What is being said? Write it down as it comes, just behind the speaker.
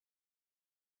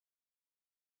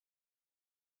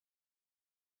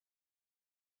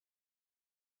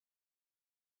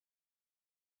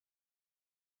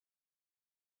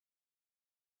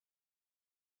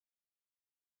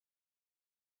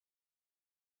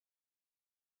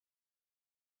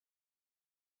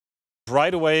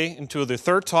right away into the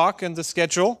third talk in the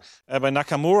schedule by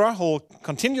Nakamura, who will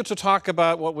continue to talk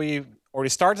about what we already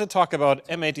started to talk about,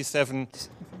 M87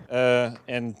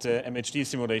 and MHD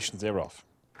simulations thereof.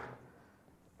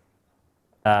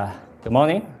 Good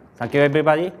morning. Thank you,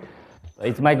 everybody.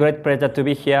 It's my great pleasure to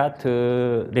be here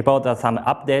to report some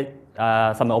update,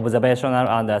 some observational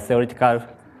and theoretical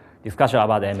discussion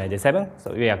about the M87.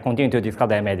 So we are continuing to discuss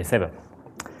the M87.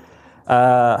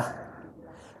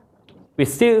 We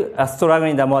still are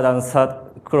struggling the more than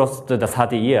close to the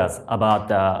 30 years about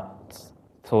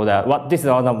this is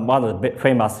one of the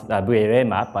famous VLA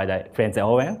map by the Friends and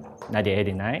Owen,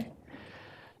 1989.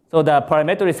 So the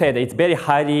parametric said it's very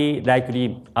highly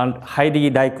likely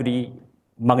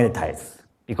magnetized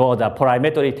because the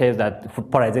parametric tells that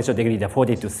polarization degree is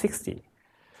 40 to 60.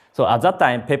 So at that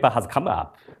time, paper has come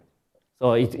up.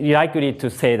 So it's likely to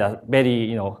say that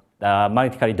very, the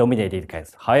magnetically dominated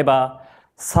case. However,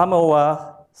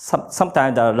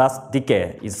 sometimes the last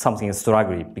decade is something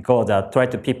struggling because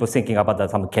people thinking about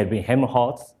some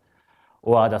Kelvin-Helmholtz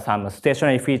or some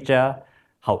stationary feature.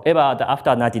 However,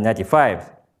 after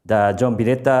 1995, John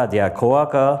Villetta, their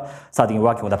co-worker, started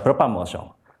working on the proper motion.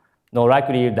 No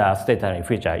likely the stationary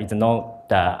feature is not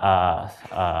the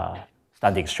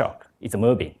static shock. It's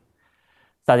moving.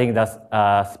 Starting the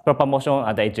proper motion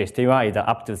at the HST1 is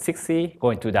up to 60,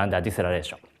 going to the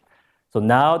deceleration. So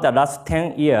now the last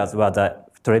 10 years was a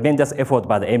tremendous effort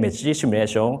by the MHD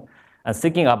simulation and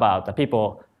thinking about the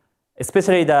people,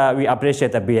 especially we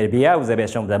appreciate the BLBI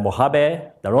observation of the Mojave,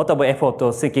 the lot of effort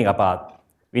to thinking about,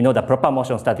 we know the proper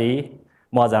motion study,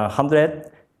 more than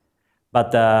 100,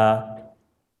 but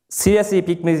seriously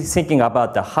thinking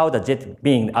about how the jet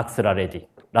being accelerated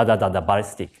rather than the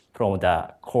ballistic from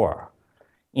the core.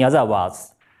 In other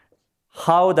words,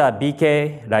 how the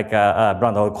BK, like a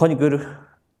Brownian conical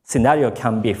scenario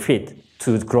can be fit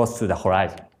to close to the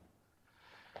horizon.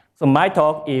 So my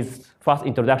talk is first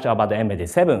introduction about the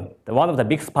M87. One of the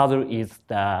biggest puzzle is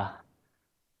the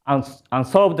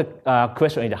unsolved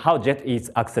question is how jet is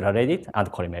accelerated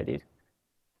and collimated.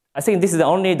 I think this is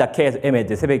only the case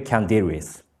M87 can deal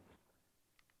with.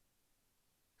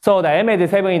 So the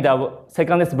M87 is the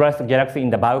second brightest galaxy in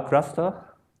the biocluster.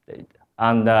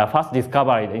 And first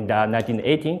discovered in the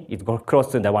 1918, it's close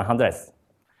to the 100th.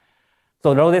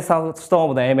 So Rhodes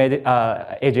storm the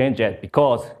AGN jet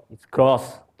because it's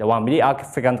close, the 1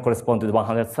 milli-arc-second corresponds to the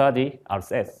 130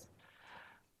 RSS.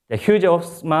 The huge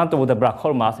amount of the black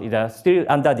hole mass is still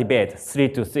under debate, 3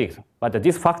 to 6. But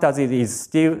this factor is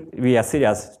still, we are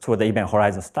serious to the event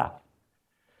horizon stuff.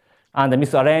 And the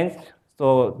misarranged,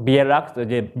 so BLX,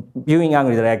 the viewing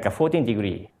angle is like 14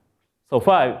 degrees. So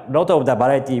far, a lot of the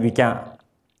variety we can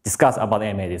discuss about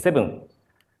M87.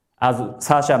 As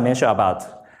Sasha mentioned about,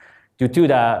 due to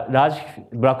the large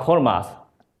black hole mass,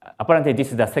 apparently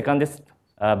this is the secondest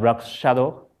black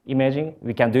shadow imaging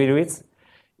we can deal with.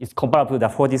 It's comparable to the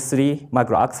 43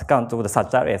 micro-arc-second of the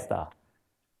Sagittarius star.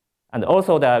 And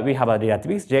also we have a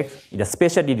relativistic jet, it's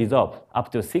spatially resolved up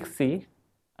to 60.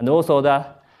 And also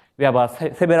we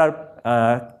have several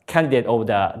candidate of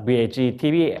the VHG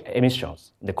TV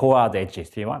emissions, the core of the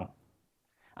HST1.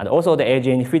 And also the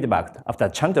AGN feedback. After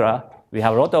Chandra, we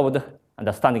have a lot of the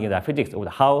understanding in the physics of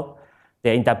how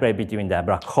they interplay between the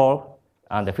black hole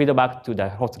and the feedback to the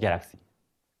host galaxy.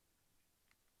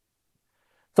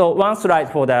 So one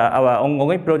slide for our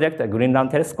ongoing project, the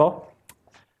Greenland Telescope.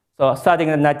 So starting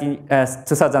in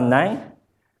 2009,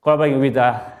 collaborating with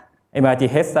the MIT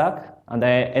Haystack and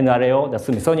the NRAO, the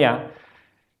Smithsonian,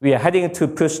 we are heading to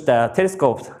push the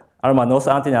telescope Alma North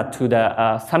antenna to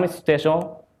the summit station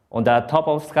on the top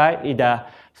of the sky in the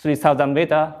 3,000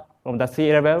 meters from the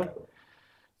sea level.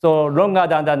 So longer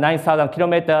than the 9,000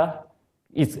 kilometers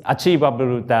is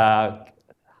achievable the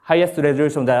highest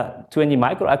resolution, the 20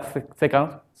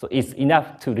 micro-arc-seconds. So it's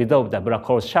enough to resolve the black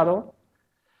hole shadow.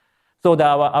 So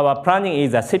our planning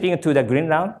is shipping to the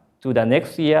Greenland to the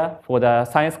next year for the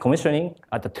science commissioning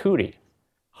at the Turi.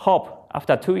 Hope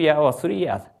after 2 years or 3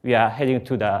 years, we are heading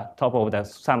to the top of the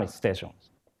summit station.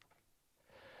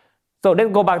 So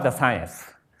let's go back to the science.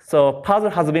 So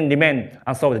puzzle has been remained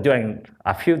unsolved during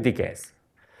a few decades.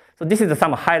 So this is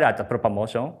some highlight of proper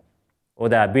motion, or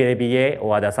the VLBA,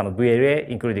 or some VLA,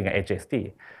 including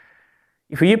HST.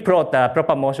 If you plot the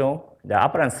proper motion, the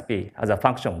apparent speed as a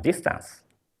function of distance,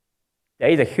 there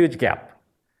is a huge gap.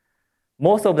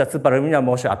 Most of the superluminal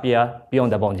motion appear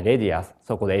beyond the boundary radius,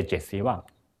 so-called HST1.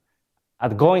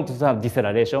 And going to some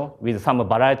deceleration with some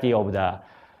variety of the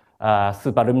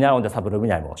superluminal and the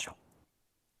subluminal motion.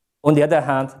 On the other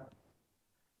hand,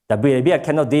 the VLBA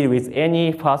cannot deal with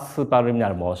any fast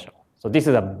superluminal motion. So this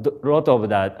is a lot of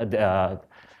the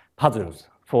puzzles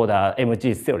for the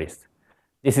MG theorists.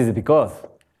 This is because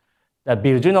the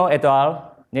Virgino et al.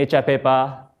 Nature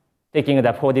paper taking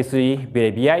the 43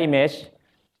 BI image,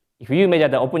 if you measure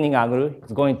the opening angle,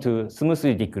 it's going to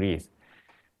smoothly decrease,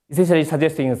 essentially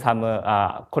suggesting some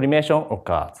collimation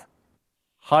occurs.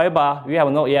 However, we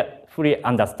have not yet fully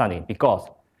understanding because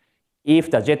if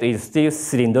the jet is still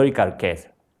cylindrical case,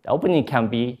 the opening can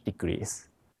be decreased.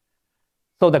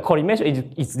 So the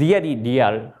collimation is really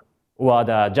real, or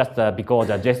just because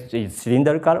the jet is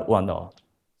cylindrical or not.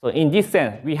 So in this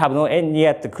sense, we have not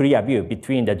yet clear view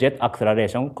between the jet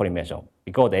acceleration collimation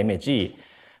because the MHE,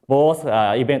 both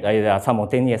events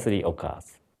simultaneously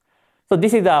occurs. So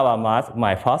this is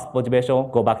my first motivation,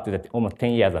 go back to almost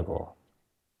 10 years ago.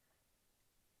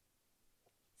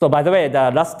 So by the way,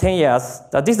 the last 10 years,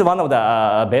 this is one of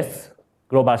the best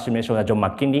global simulation of John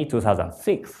McKinley,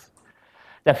 2006.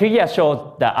 The figure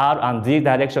shows the R and Z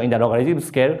direction in the logarithm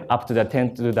scale up to the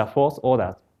 10 to the 4th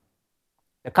order.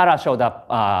 The color shows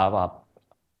the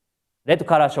red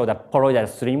color shows the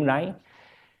polarized streamline,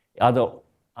 and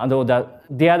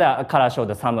the other color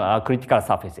shows some critical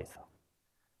surfaces.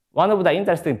 One of the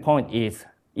interesting points is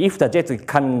if the jet is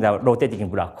coming the rotating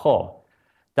black hole,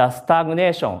 the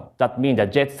stagnation, that means the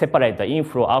jet separate the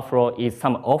inflow outflow is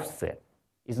some offset.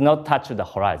 It's not touch the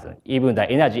horizon, even the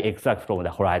energy extract from the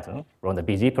horizon from the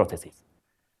busy processes.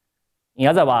 In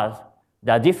other words,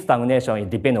 this stagnation is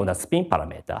dependent on the spin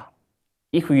parameter.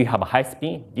 If we have a high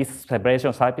spin, this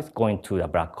separation surface is going to the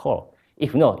black hole.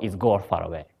 If not, it's go far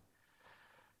away.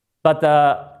 But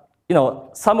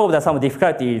some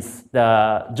difficulties,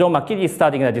 John McKinley is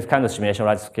studying this kind of simulation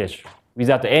classification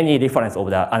without any reference of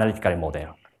the analytical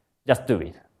model. Just do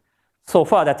it. So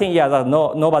far, the 10 years,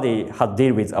 nobody has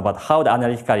dealt with about how the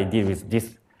analytically deal with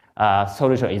this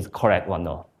solution is correct or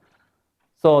not.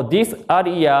 So this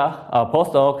earlier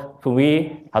postdoc who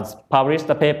we has published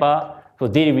the paper to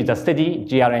deal with the steady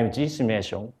GRMG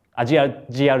simulation, a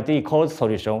GRD code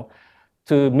solution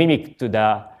to mimic to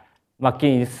the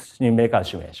McKinney's numerical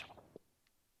simulation.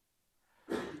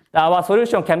 Our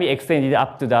solution can be extended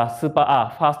up to the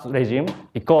fast regime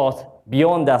because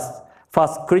beyond the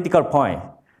first critical point,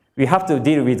 we have to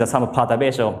deal with some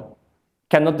perturbation.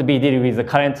 Cannot be dealt with the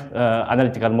current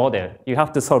analytical model. You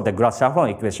have to solve the Graf-Schaffer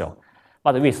equation.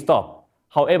 But we stop.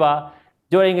 However,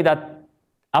 during that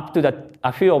up to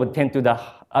a few of 10 to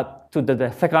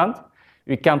the second,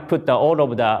 we can put all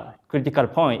of the critical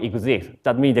point exist.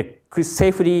 That means that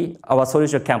safely our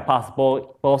solution can pass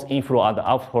both inflow and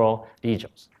outflow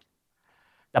regions.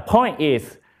 The point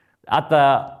is, at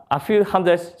a few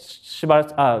hundred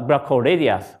black hole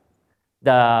radius,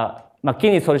 the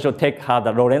McKinney solution has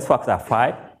the Lorentz factor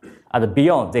 5, and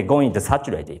beyond they go into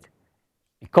saturated.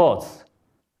 Because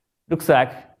looks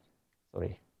like,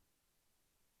 sorry.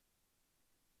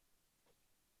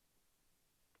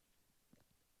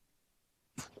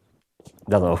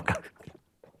 Doesn't work.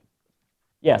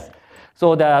 Yes.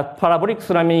 So the parabolic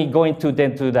tsunami going to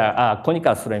then to the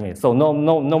conical tsunami. So no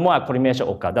more collimation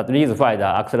occur. That is why the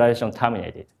acceleration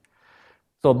terminated.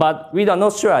 So, but we are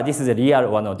not sure this is a real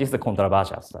or not. This is a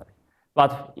controversial study.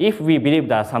 But if we believe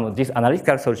that some of this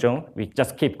analytical solution, we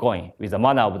just keep going with the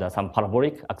manner of some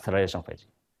parabolic acceleration phase.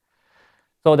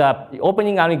 So the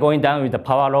opening angle going down with the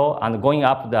power law and going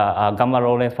up the gamma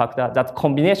Lorentz factor, that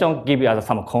combination gives us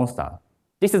some constant.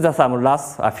 This is some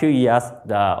last few years,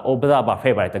 the observer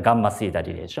favorite, the gamma theta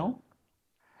relation.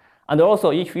 And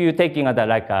also, if you're taking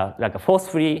like a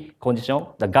force-free condition,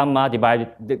 the gamma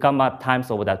divided the gamma times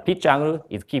over the pitch angle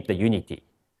is keep the unity.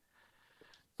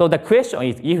 So the question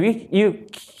is, if you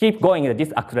keep going in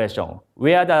this acceleration,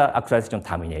 where the acceleration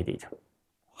terminated,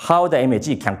 how the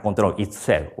MHE can control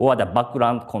itself or the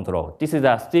background control. This is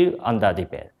still under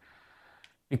debate.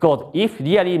 Because if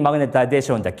really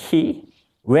magnetization is the key,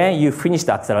 when you finish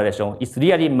the acceleration, it's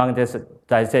really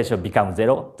magnetization becomes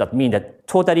zero. That means that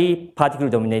totally particle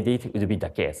dominated will be the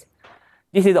case.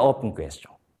 This is the open question.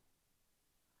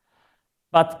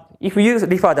 But if you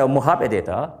refer the Mojave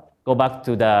data, go back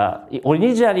to the,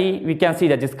 originally we can see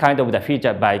that this kind of the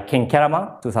feature by Ken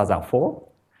Kellerman, 2004.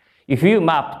 If you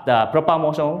map the proper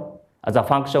motion as a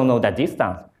function of the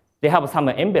distance, they have some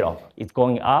envelope. It's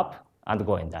going up and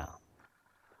going down.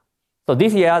 So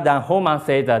this year, Dan Holman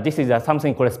said that this is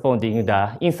something corresponding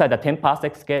the inside the 10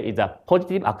 parsec scale is a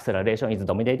positive acceleration is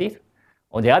dominated.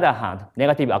 On the other hand,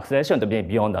 negative acceleration dominates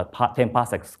beyond the 10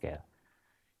 parsec scale.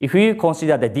 If you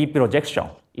consider the deep projection,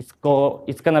 it's going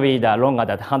to be the longer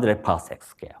than 100 parsec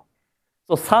scale.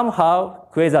 So somehow,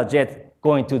 quasar jet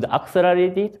going to the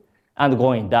accelerated and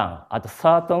going down at a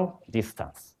certain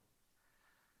distance.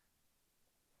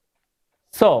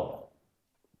 So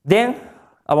then,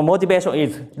 our motivation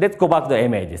is, let's go back to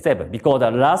M87, because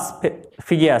the last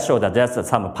figure showed that there's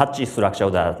some patchy structure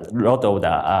of the lot of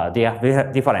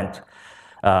the different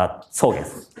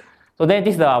sockets. So then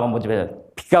this is our motivation.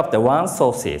 Pick up the one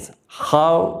sources,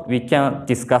 how we can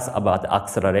discuss about the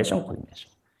acceleration coordination.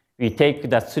 We take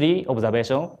the three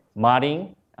observations,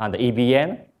 Marine, and the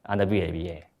EBN, and the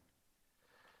VABA.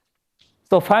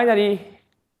 So finally,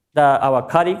 our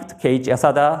colleague, Keiichi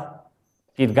Asada,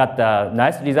 did got a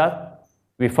nice result.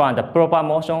 We found the proper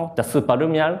motion, the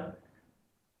superluminal,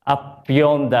 up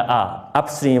beyond the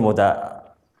upstream of the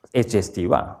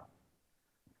HST1.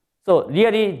 So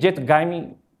really, jet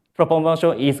guiding proper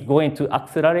motion is going to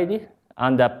accelerate it,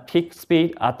 and the peak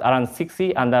speed at around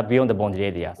 60 and beyond the boundary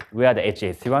radius, where the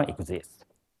HST1 exists.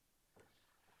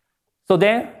 So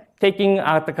then, taking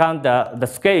into account the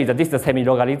scale, this is the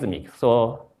semi-logarithmic.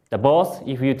 So the both,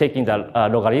 if you take in the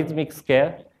logarithmic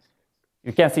scale,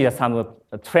 you can see some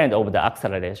trend of the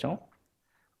acceleration,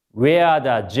 where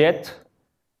the jet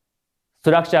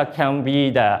structure can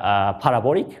be the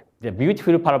parabolic, the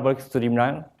beautiful parabolic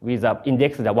streamline with the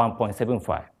index of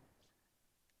 1.75.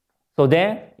 So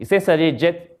then, essentially,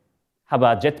 jet have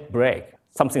a jet brake,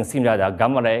 something similar to a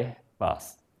gamma ray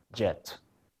burst jet.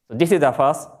 So this is the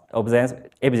first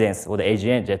evidence of the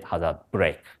AGN jet has a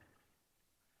brake.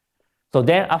 So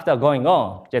then, after going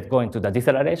on, jet going to the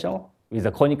deceleration with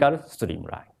a conical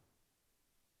streamline.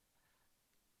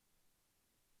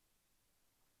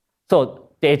 So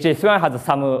the HST1 has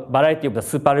some variety of the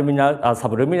superluminal and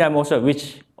subluminal motion,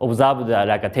 which observed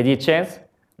like a Teddy chains.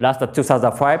 Last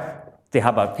 2005, they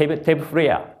have a tape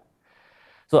flare.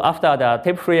 So after the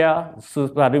tape flare,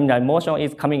 superluminal motion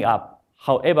is coming up.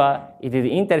 However, it is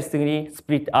interestingly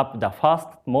split up the fast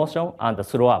motion and the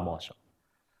slower motion.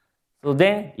 So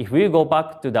then, if we go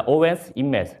back to the Owens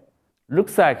image,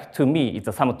 looks like to me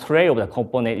it's some trail of the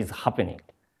component is happening.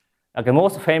 Like the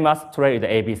most famous trail is the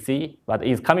ABC, but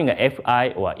it's coming a FI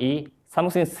or E,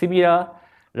 something similar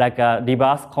like a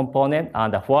reverse component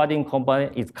and the forwarding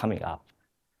component is coming up.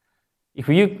 If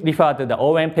you refer to the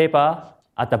Owen paper,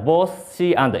 at the both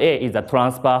C and A is the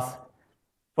transverse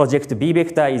project B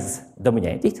vector is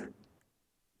dominated.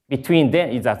 Between them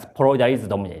is that toroidal is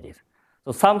dominated.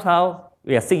 So somehow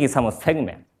we are seeing some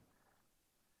segment.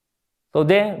 So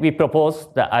then we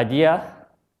propose the idea,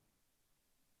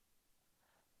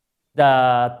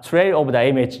 the trail of the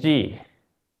MHD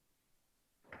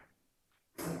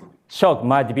shock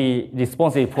might be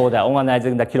responsible for the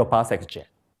organizing the kiloparsec jet,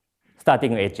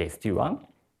 starting with HST1.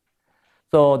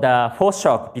 So the force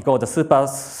shock, because the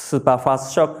super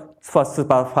fast shock,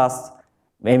 super fast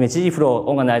MHD flow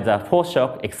organize the force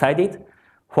shock excited,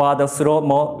 for the slow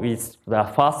mode with the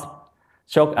fast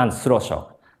shock and slow shock.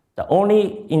 The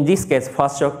only, in this case,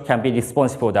 fast shock can be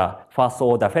responsible for the first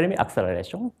order Fermi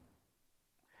acceleration.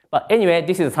 But anyway,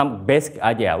 this is some basic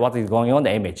idea what is going on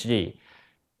in the MHD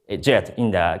jet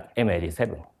in the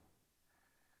M87.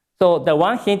 So the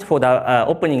one hint for the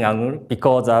opening angle,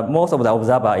 because most of the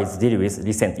observer is dealing with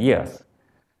recent years.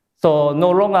 So no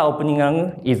longer opening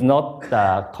angle is not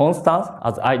constant,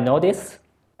 as I noticed,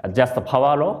 just the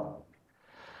power law.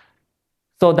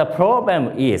 So the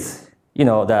problem is,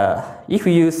 if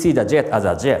you see the jet as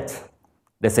a jet,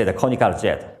 let's say the conical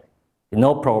jet,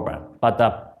 no problem.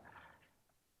 But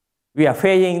we are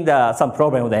facing some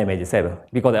problem with the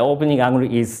M87 because the opening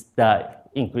angle is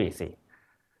increasing.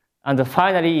 And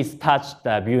finally, it's touched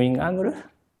the viewing angle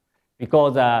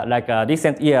because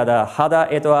recent year, the Hada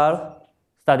et al.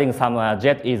 Studying some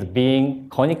jet is being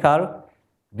conical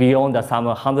beyond some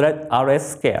 100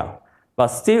 RS scale. But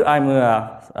still, I'm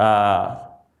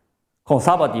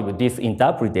conservative with this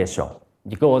interpretation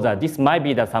because this might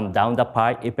be some down the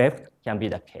pi effect can be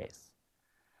the case.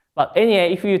 But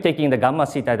anyway, if you're taking the gamma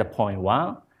theta at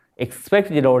 0.1,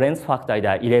 expected Lorentz factor is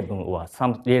 11 or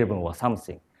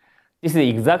something. This is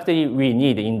exactly we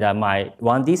need in my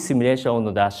 1D simulation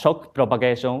of the shock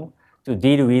propagation to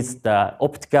deal with the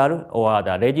optical or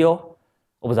the radio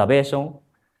observation.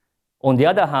 On the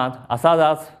other hand,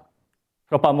 Asada's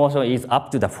proper motion is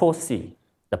up to the 4C.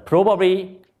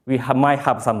 Probably we might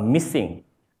have some missing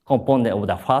component of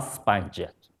the fast spine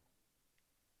jet.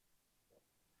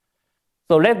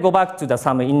 So let's go back to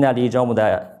some inner region of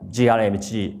the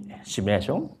GRMG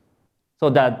simulation. So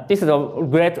this is a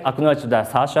great acknowledge the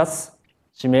Sasha's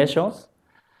simulations,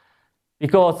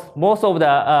 because most of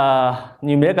the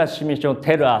numerical simulation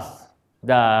tell us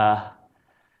the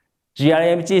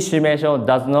GRMG simulation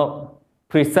does not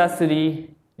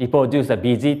precisely reproduce the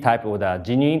BZ type of the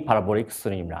genuine parabolic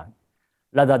streamline,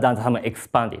 rather than some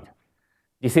expanded.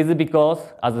 This is because,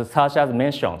 as Sasha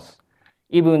mentions,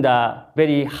 even the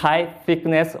very high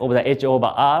thickness of the H over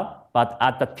R but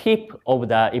at the tip of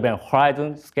the even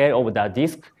horizon scale of the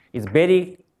disk is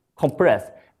very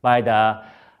compressed by the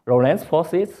Lorentz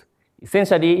forces.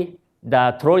 Essentially,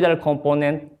 the toroidal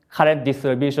component current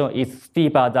distribution is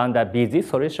steeper than the BZ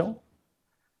solution.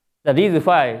 The reason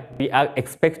why we are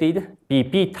expected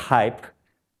BP type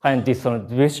current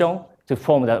distribution to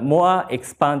form the more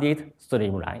expanded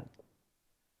streamline.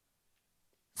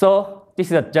 So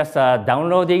this is just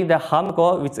downloading the HAM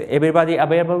code with everybody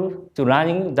available to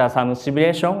running some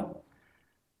simulation.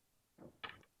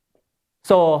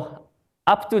 So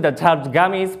up to the Charles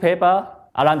Gami's paper,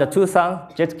 around the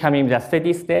 2000, jet coming the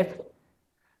steady state.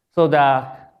 So the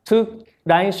two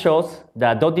lines shows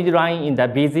the dotted line in the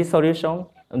BZ solution,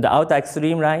 and the outer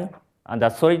extreme line, and the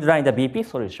solid line in the BP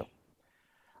solution.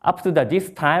 Up to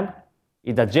this time,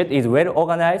 if the jet is well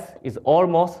organized, it's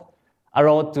almost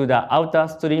around to the outer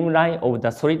streamline of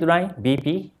the solid line,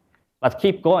 BP, but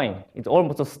keep going. It's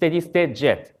almost a steady state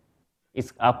jet.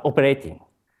 It's operating.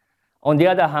 On the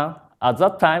other hand, at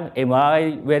that time,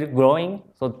 MRI were growing,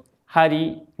 so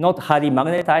not highly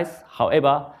magnetized.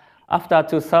 However, after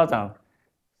 2000,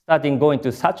 starting going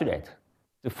to saturate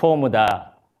to form the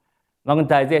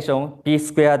magnetization, P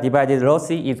squared divided rho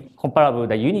c is comparable to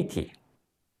the unity.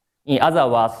 In other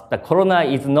words, the corona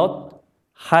is not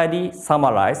highly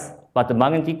summarized, but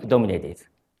magnetic dominated.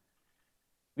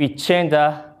 We change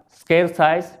the scale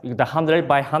size with the 100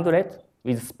 by 100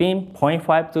 with spin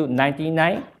 0.5 to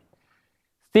 99.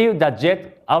 Still, the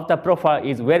jet outer profile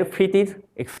is well fitted,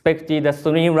 expected the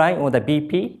streamline on the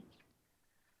BP.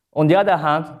 On the other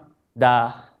hand,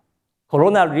 the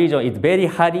coronal region is very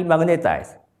highly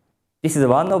magnetized. This is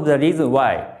one of the reasons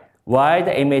why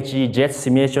the MHD jet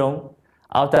simulation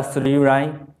outer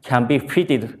streamline can be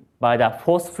fitted by the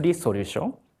force-free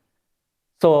solution.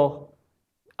 So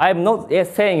I'm not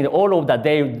saying all of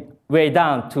the way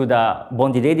down to the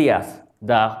bonded radius,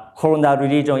 the coronal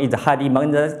region is highly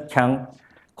magnetized, can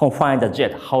confine the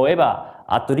jet. However,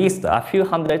 at least a few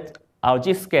hundred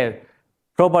RG scale,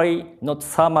 probably not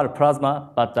thermal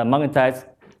plasma, but the magnetized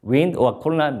wind or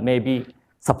corona may be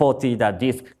supporting the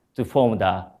disk to form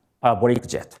the parabolic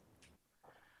jet.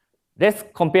 Let's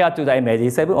compare to the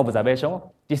M87 observation.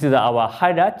 This is our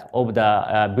highlight of the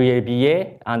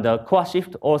VABA, and the core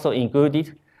shift also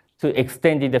included to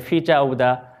extend the feature of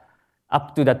the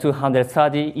up to the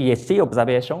 230 EHT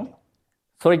observation.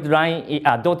 Solid line,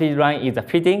 dotted line is the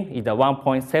fitting is the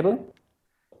 1.7.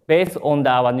 Based on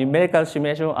our numerical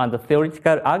simulation and the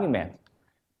theoretical argument,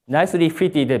 nicely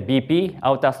fitted the BP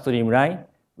outer streamline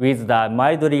with the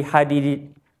mildly highly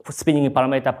spinning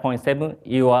parameter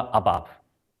 0.7 or above.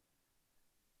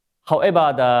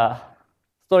 However, the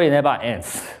story never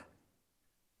ends.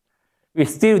 We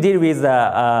still deal with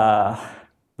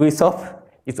VSOP.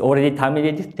 It's already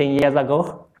terminated 10 years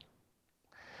ago.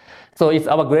 So it's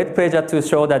our great pleasure to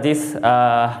show that this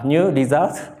new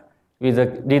result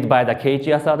led by the Keiichi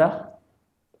Asada.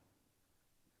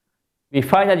 We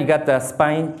finally got the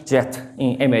spine jet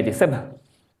in M87.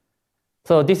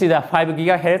 So this is a 5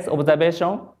 gigahertz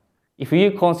observation. If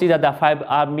you consider the 5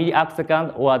 milliarc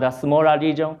second or the smaller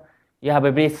region, you have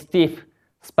a very stiff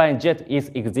spine jet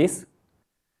exists.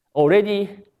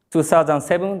 Already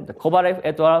 2007, the Kovalev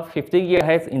et al. 15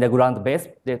 gigahertz in the ground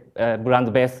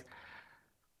base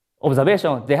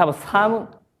observation. They have some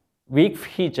weak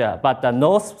feature, but the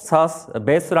north-south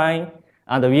baseline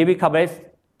and the UV coverage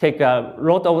take a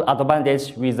lot of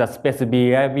advantage with the space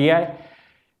BI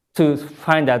to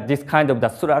find this kind of the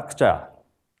structure.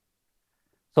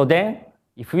 So then,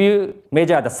 if you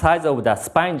measure the size of the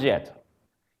spine jet,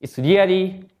 it's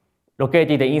really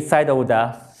located inside of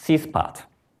the cis part.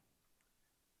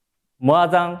 More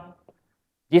than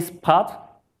this part,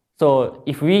 so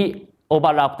if we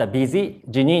overlap the BZ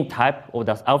genuine type of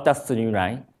the outer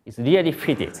streamline, it's really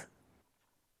fitted.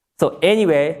 So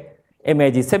anyway,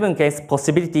 M87 case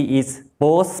possibility is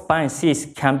both spine cis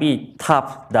can be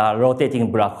tap the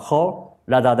rotating black hole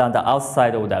rather than the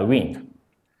outside of the wind.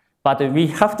 But we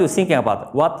have to think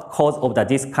about what cause of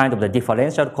this kind of the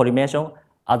differential collimation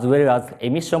as well as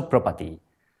emission property.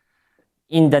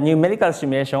 In the numerical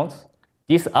simulations,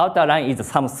 this outer line is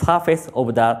some surface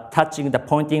of the touching the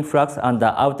pointing flux and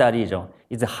the outer region.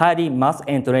 It's a highly mass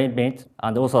entrainment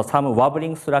and also some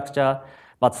wobbling structure,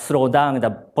 but slow down the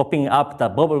popping up the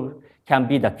bubble can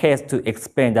be the case to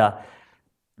explain the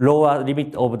lower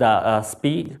limit of the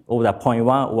speed of the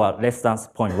 0.1 or less than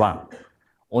 0.1.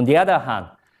 On the other hand,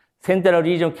 central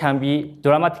region can be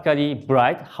dramatically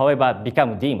bright, however,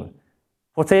 become dim.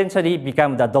 Potentially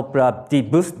become the Doppler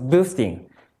boosting.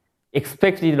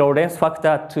 Expected Lorentz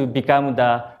factor to become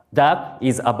the dark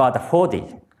is about 40.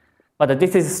 But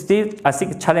this is still, I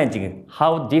think, challenging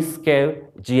how this scale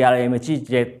GRMG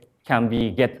jet can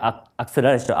get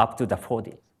acceleration up to the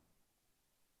 40.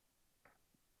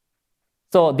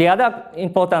 So the other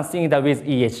important thing that with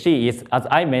EHG is, as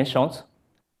I mentioned,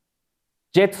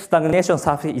 jet stagnation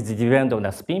surface is dependent on the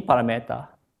spin parameter.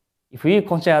 If we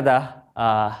consider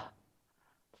the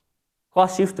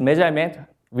course shift measurement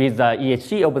with the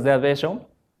EHG observation,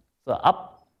 the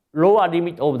lower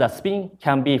limit of the spin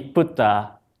can be put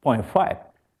 0.5.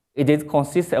 It is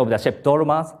consists of the shape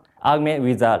Dolmans argument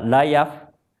with the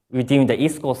lie-up within the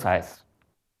ISCO size.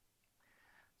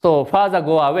 So further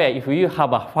go away, if you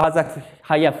have a further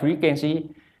higher frequency,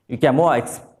 you can more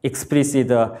explicit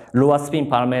lower spin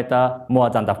parameter more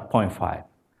than the 0.5.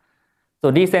 So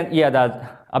recent year,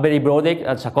 Avery Brodek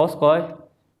at Tchaikovsky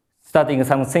starting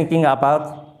some thinking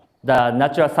about the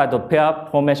natural side of pair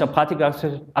formation particle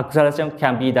acceleration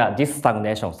can be this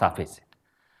stagnation surface.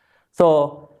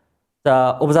 So the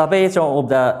observation of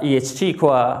the EHG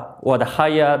core was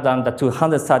higher than the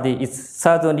 230 is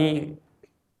certainly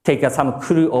take some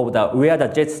clue of where the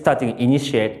jet starting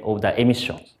initiate of the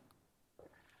emissions.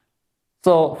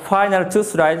 So final two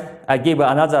slides, I give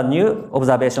another new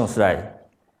observation slide.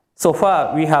 So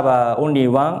far, we have only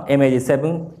one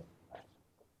M87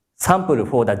 sample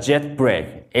for the jet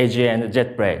break, AGN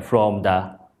jet break from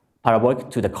the parabolic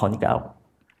to the conical.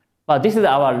 But this is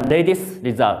our latest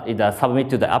result. It is submitted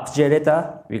to the APJ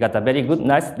letter. We got a very good,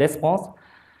 nice response.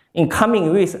 In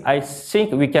coming weeks, I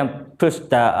think we can push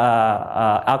the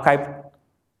archive.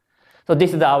 So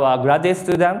this is our graduate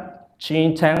student,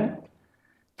 Chin Chen,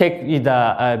 take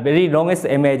the very longest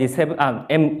M87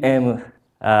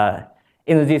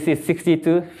 NGC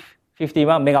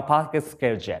 6251 megapascal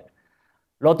scale jet.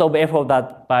 Lot of effort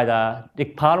by the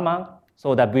Rick Perlman,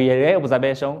 so the VLA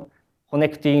observation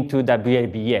connecting to the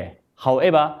VLBA.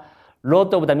 However,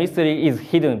 lot of the mystery is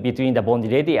hidden between the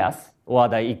bond radius,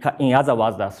 or in other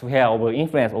words, the sphere of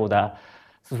influence of the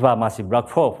supermassive black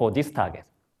hole for this target.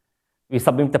 We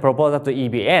submit the proposal to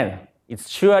EBN. It's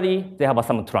surely they have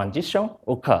some transition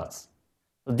occurs.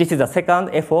 So this is the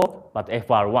second effort, but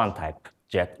FR1 type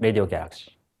jet radio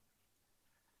galaxy.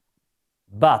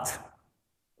 But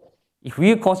if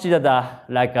we consider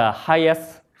the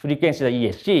highest frequency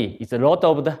EHG, it's a lot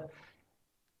of the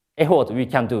effort we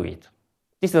can do it.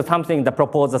 This is something the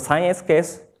proposed science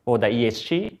case for the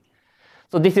EHG.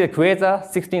 So this is quasar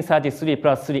 1633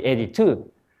 plus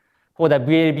 382. For the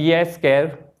VLBA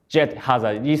scale, jet has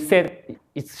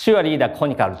it's surely the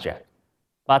conical jet.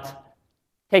 But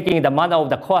taking the manner of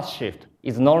the course shift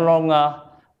is no longer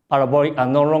parabolic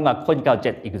and no longer conical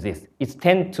jet exists. It's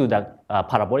tend to the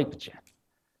parabolic jet.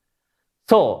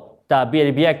 So the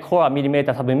VLBA core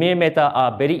millimeter, sub-millimeter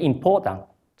are very important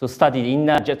to study the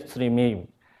inner jet stream,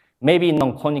 maybe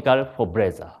non-conical for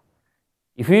Blazer.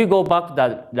 If you go back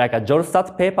to like a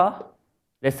Jolstad paper,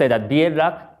 let's say that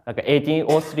BLRAC, like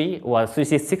 1803 or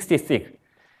 3666,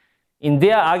 in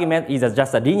their argument is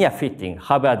just a linear fitting.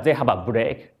 However, they have a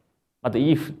break. But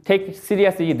if take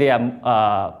seriously their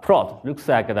plot, looks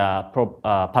like the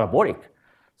parabolic.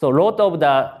 So a lot of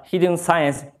the hidden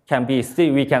science can be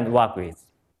still we can work with.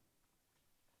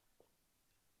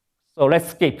 So let's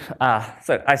skip.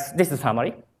 This is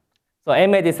summary. So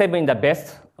M87 is the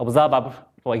best observer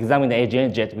for examining the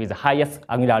AGN jet with the highest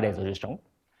angular resolution.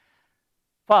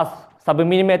 First,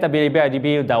 sub-millimeter VLBA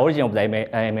revealed the origin of the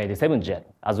M87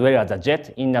 jet, as well as the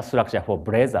jet inner structure for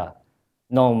Blazer.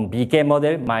 Non-BK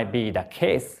model might be the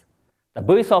case. The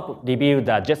VSOP revealed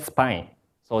the jet spine,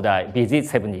 so the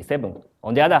BZ77.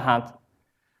 On the other hand,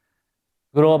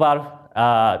 global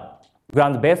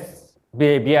ground-based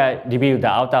VLBA revealed the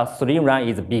outer streamline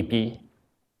is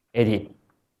BP82.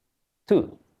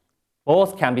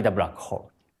 Both can be the black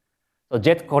hole. So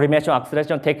jet collimation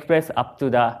acceleration takes place up to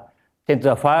the 10 to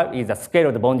the 5 is the scale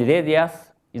of the bond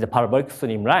radius is a parabolic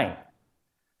streamline.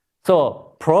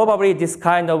 So probably this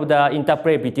kind of the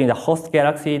interplay between the host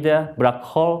galaxy, the black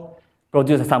hole,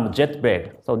 produces some jet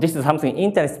break. So this is something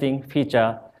interesting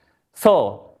feature.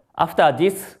 So after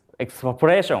this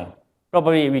exploration,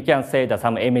 probably we can say that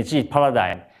some MG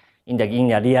paradigm in a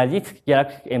realistic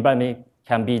galactic environment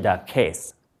can be the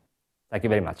case. Thank you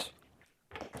very much.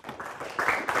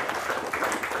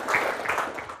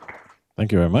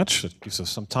 Thank you very much. That gives us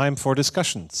some time for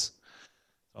discussions.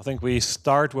 I think we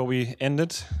start where we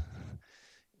ended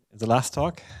in the last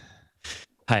talk.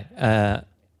 Hi.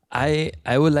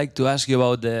 I would like to ask you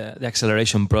about the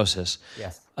acceleration process.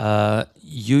 Yes.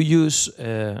 You use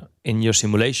in your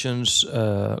simulations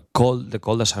the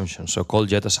cold assumption, so cold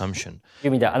jet assumption.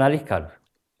 You mean the analytical?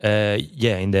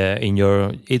 Yeah, in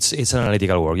your it's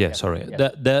analytical work. Yeah, sorry.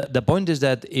 Yeah. The point is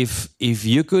that if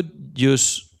you could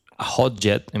use a hot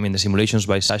jet. I mean, the simulations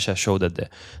by Sasha show that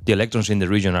the electrons in the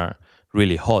region are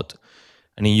really hot.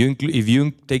 And if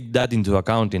you take that into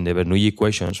account in the Bernoulli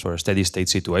equations for a steady state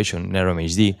situation in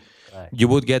RMHD, right, you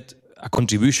would get a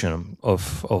contribution of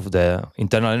the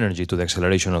internal energy to the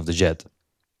acceleration of the jet.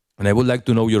 And I would like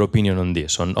to know your opinion on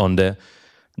this, on the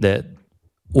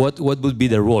what would be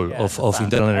the role of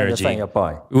internal energy, your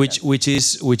point. which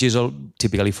is all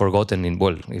typically forgotten in,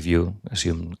 well, if you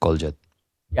assume cold jet.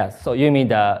 Yeah, so you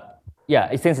mean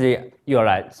essentially you're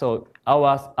right. So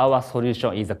our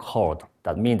solution is a cold.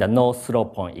 That means that no slow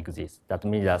point exists. That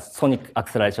means that sonic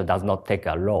acceleration does not take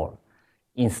a role.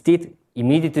 Instead,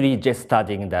 immediately just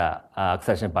studying the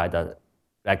acceleration by the,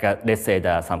 let's say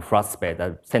some flat space,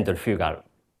 the centrifugal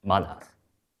manners.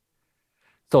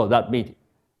 So that means,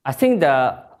 I think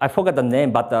I forgot the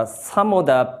name, but some of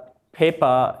the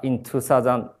paper in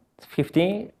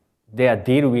 2015, they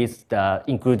deal with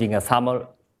including a thermal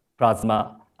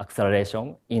plasma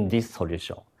acceleration in this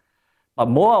solution. But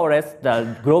more or less,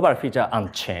 the global feature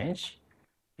unchanged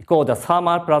because the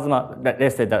thermal plasma,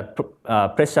 let's say the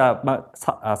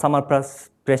thermal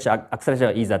pressure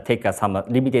acceleration is take some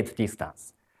limited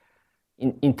distance.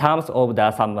 In terms of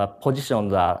some position on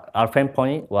the alpha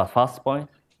point or first point,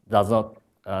 there's not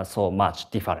so much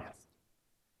difference.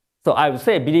 So I would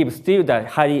say, believe still the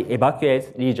highly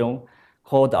evacuated region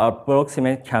called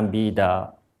approximate can be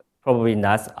the probably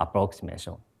nice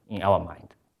approximation in our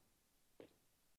mind.